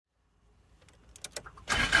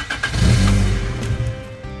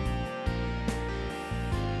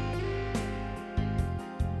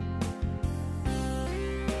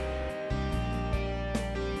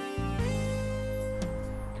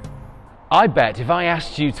I bet if I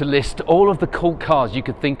asked you to list all of the cult cars you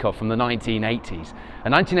could think of from the 1980s, a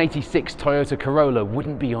 1986 Toyota Corolla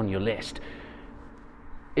wouldn't be on your list.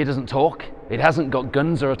 It doesn't talk, it hasn't got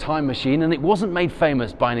guns or a time machine, and it wasn't made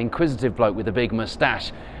famous by an inquisitive bloke with a big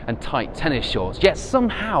moustache and tight tennis shorts. Yet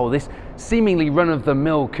somehow this seemingly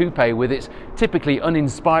run-of-the-mill coupe with its typically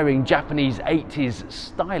uninspiring Japanese 80s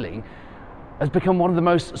styling has become one of the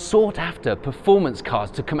most sought-after performance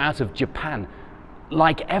cars to come out of Japan,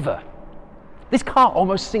 like ever. This car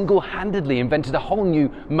almost single-handedly invented a whole new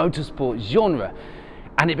motorsport genre,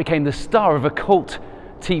 and it became the star of a cult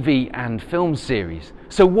TV and film series.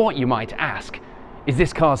 So what, you might ask, is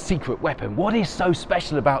this car's secret weapon? What is so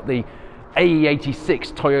special about the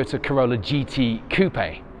AE86 Toyota Corolla GT Coupe?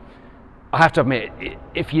 I have to admit,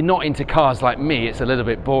 if you're not into cars like me, it's a little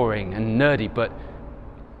bit boring and nerdy, but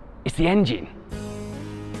it's the engine.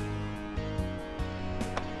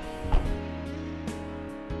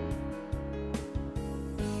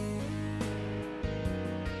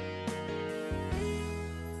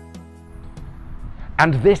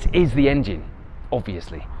 And this is the engine,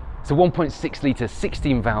 obviously. It's a 1.6 litre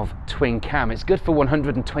 16 valve twin cam. It's good for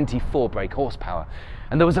 124 brake horsepower.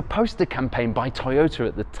 And there was a poster campaign by Toyota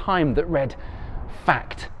at the time that read,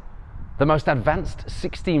 "Fact, the most advanced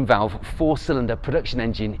 16 valve 4-cylinder production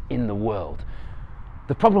engine in the world."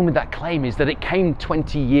 The problem with that claim is that it came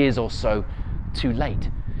 20 years or so too late.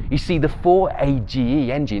 You see, the 4AGE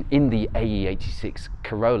engine in the AE86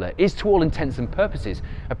 Corolla is, to all intents and purposes,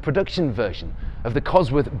 a production version of the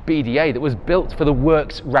Cosworth BDA that was built for the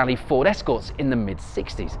Works Rally Ford Escorts in the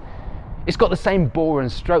mid-60s. It's got the same bore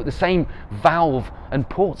and stroke, the same valve and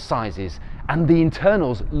port sizes, and the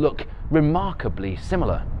internals look remarkably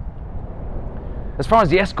similar. As far as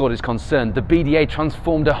the Escort is concerned, the BDA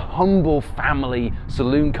transformed a humble family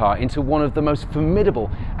saloon car into one of the most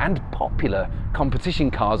formidable and popular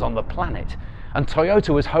competition cars on the planet. And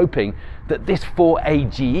Toyota was hoping that this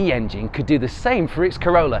 4AGE engine could do the same for its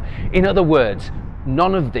Corolla. In other words,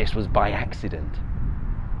 none of this was by accident.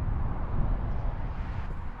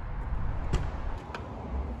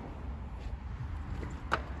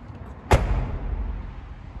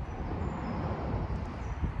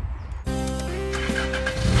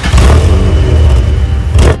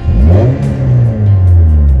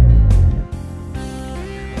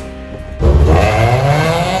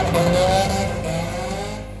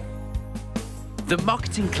 The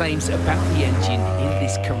marketing claims about the engine in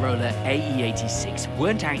this Corolla AE86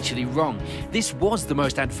 weren't actually wrong. This was the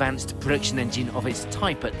most advanced production engine of its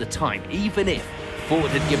type at the time, even if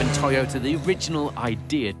Ford had given Toyota the original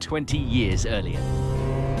idea 20 years earlier.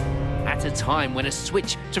 At a time when a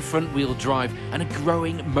switch to front-wheel drive and a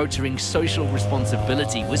growing motoring social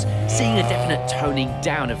responsibility was seeing a definite toning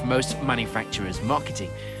down of most manufacturers' marketing,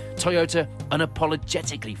 Toyota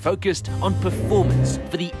unapologetically focused on performance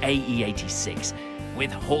for the AE86,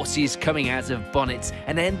 with horses coming out of bonnets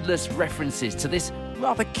and endless references to this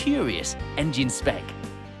rather curious engine spec.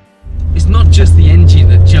 It's not just the engine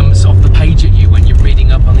that jumps off the page at you when you're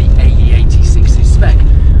reading up on the AE86's spec.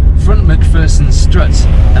 Front McPherson struts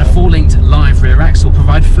and a 4-linked live rear axle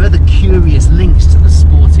provide further curious links to the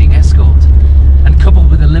sporting Escort. And coupled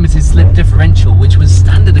with a limited slip differential, which was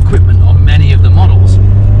standard equipment on many of the models,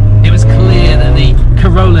 it was clear that the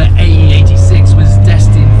Corolla AE86 was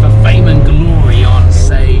destined for fame and glory on,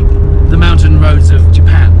 say, the mountain roads of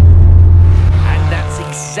Japan. And that's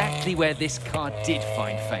exactly where this car did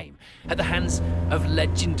find fame, at the hands of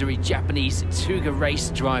legendary Japanese Tuga race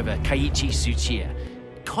driver Keiichi Tsuchiya.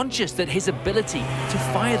 Conscious that his ability to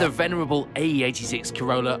fire the venerable AE86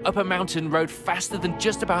 Corolla up a mountain road faster than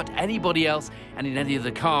just about anybody else and in any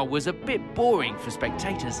other car was a bit boring for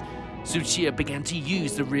spectators, Tsuchiya began to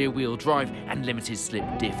use the rear-wheel drive and limited slip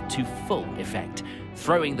diff to full effect,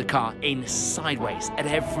 throwing the car in sideways at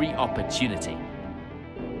every opportunity.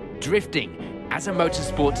 Drifting as a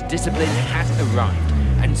motorsport discipline had arrived,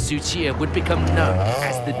 and Tsuchiya would become known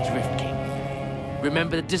as the Drift King.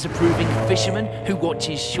 Remember the disapproving fisherman who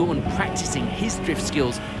watches Sean practicing his drift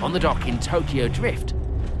skills on the dock in Tokyo Drift?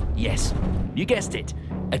 Yes, you guessed it,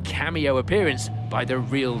 a cameo appearance by the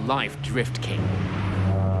real-life Drift King.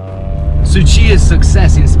 Tsuchiya's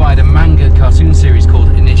success inspired a manga cartoon series called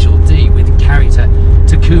Initial D with character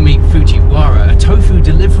Takumi Fujiwara, a tofu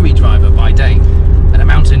delivery driver by day and a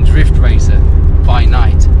mountain drift racer by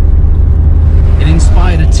night. It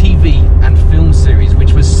inspired a TV and film series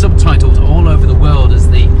which was subtitled all over the world as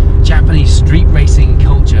the Japanese street racing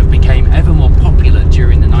culture became ever more popular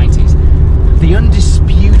during the 90s. The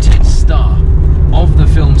undisputed star of the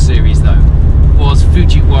film series, though, was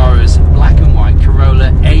Fujiwara's black and white Corolla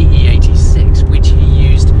AE86, which he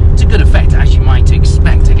used to good effect, as you might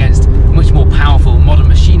expect, against much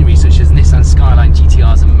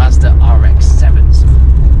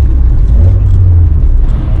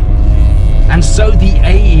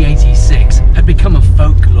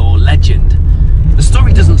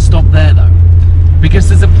Because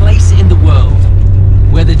there's a place in the world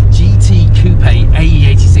where the GT Coupe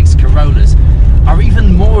AE86 Corollas are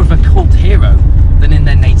even more of a cult hero than in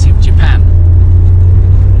their native Japan.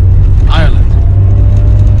 Ireland.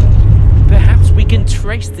 Perhaps we can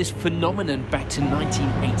trace this phenomenon back to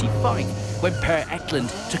 1985, when Per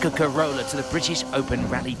Eklund took a Corolla to the British Open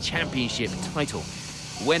Rally Championship title.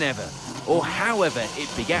 Whenever or however it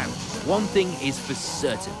began, one thing is for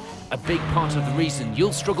certain. A big part of the reason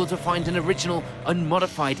you'll struggle to find an original,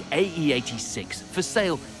 unmodified AE86 for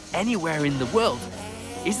sale anywhere in the world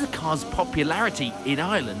is the car's popularity in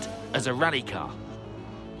Ireland as a rally car.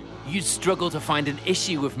 You'd struggle to find an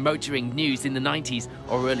issue of motoring news in the 90s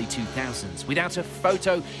or early 2000s without a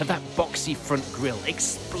photo of that boxy front grille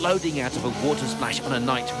exploding out of a water splash on a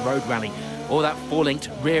night road rally, or that four-linked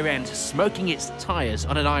rear end smoking its tyres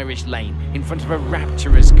on an Irish lane in front of a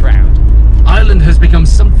rapturous crowd. Ireland has become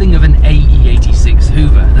something of an AE86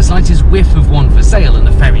 Hoover. The slightest whiff of one for sale and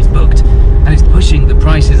the ferry's booked, and it's pushing the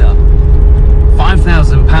prices up.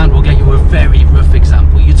 £5,000 will get you a very rough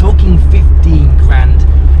example. You're talking 15 grand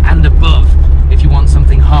and above if you want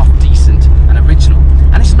something half decent and original.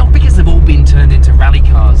 And it's not because they've all been turned into rally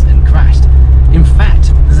cars and crashed. In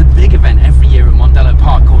fact, there's a big event every year in Mondello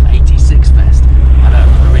Park called 86 Fest,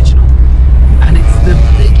 an original. And it's the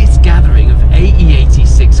biggest gathering of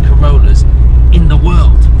AE86 Corollas in the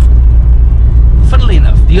world. Funnily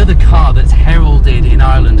enough, the other car that's heralded in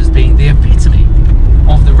Ireland as being the epitome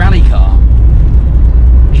of the rally car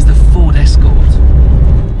is the Ford Escort.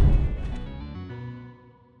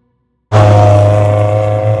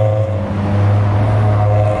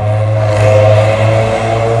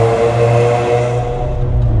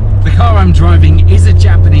 The car I'm driving is a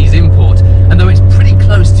Japanese import, and though it's pretty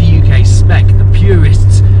close to UK spec, the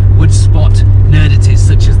purists would spot nerdities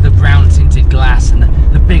such as the brown tinted glass and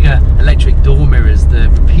the bigger electric door mirrors, the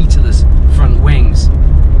repeaterless front wings.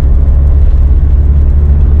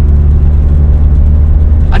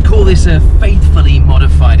 I'd call this a faithfully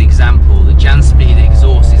modified example. The Janspeed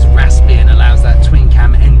exhaust is raspy and allows that twin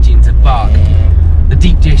cam engine to bark. The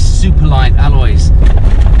deep dish superlight alloys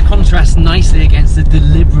contrast nicely against the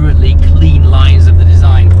deliberately clean lines of the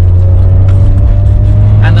design.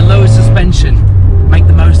 And the lower suspension make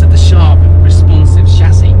the most of the sharp, responsive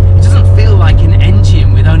chassis. It doesn't feel like an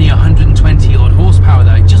engine with only 120 odd horsepower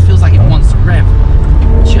though, it just feels like it wants to rev,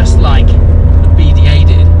 just like the BDA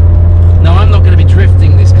did. Now I'm not going to be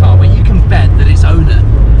drifting this car, but you can bet that its owner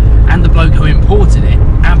and the bloke who imported it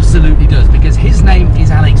absolutely does, because his name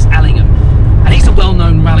is Alex Allingham and he's a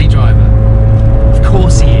well-known rally driver. Of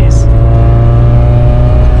course he is.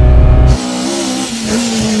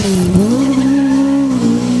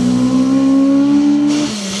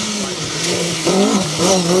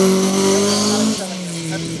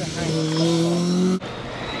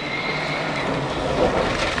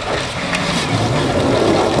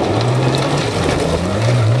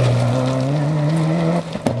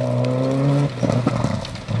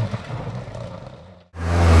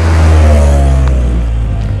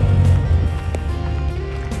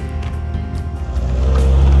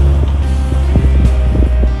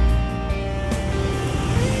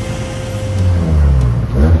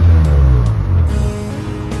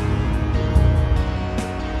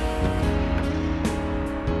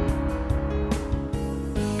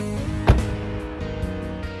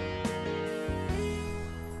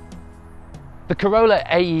 The Corolla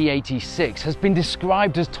AE86 has been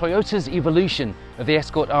described as Toyota's evolution of the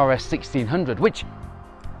Escort RS1600, which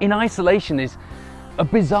in isolation is a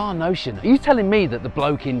bizarre notion. Are you telling me that the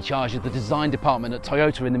bloke in charge of the design department at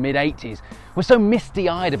Toyota in the mid-80s was so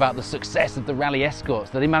misty-eyed about the success of the Rally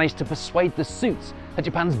Escorts that he managed to persuade the suits at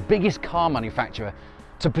Japan's biggest car manufacturer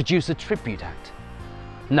to produce a tribute act?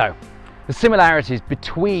 No. The similarities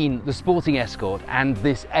between the sporting Escort and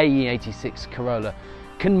this AE86 Corolla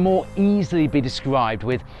can more easily be described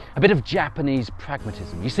with a bit of Japanese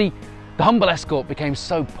pragmatism. You see, the humble Escort became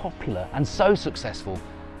so popular and so successful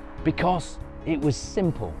because it was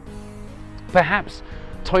simple. Perhaps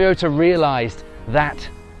Toyota realized that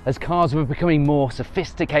as cars were becoming more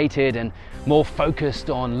sophisticated and more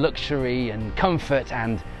focused on luxury and comfort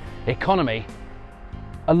and economy,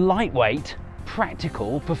 a lightweight,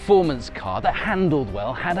 practical performance car that handled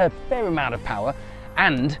well, had a fair amount of power,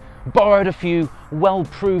 and borrowed a few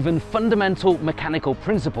well-proven fundamental mechanical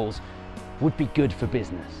principles would be good for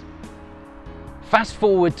business. Fast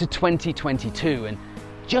forward to 2022 and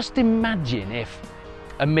just imagine if,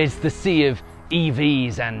 amidst the sea of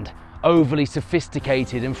EVs and overly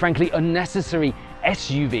sophisticated and frankly unnecessary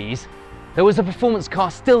SUVs, there was a performance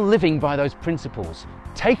car still living by those principles,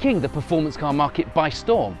 taking the performance car market by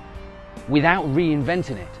storm without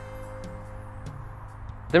reinventing it.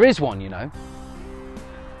 There is one, you know,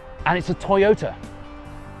 and it's a Toyota.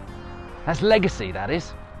 That's legacy, that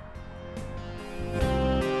is.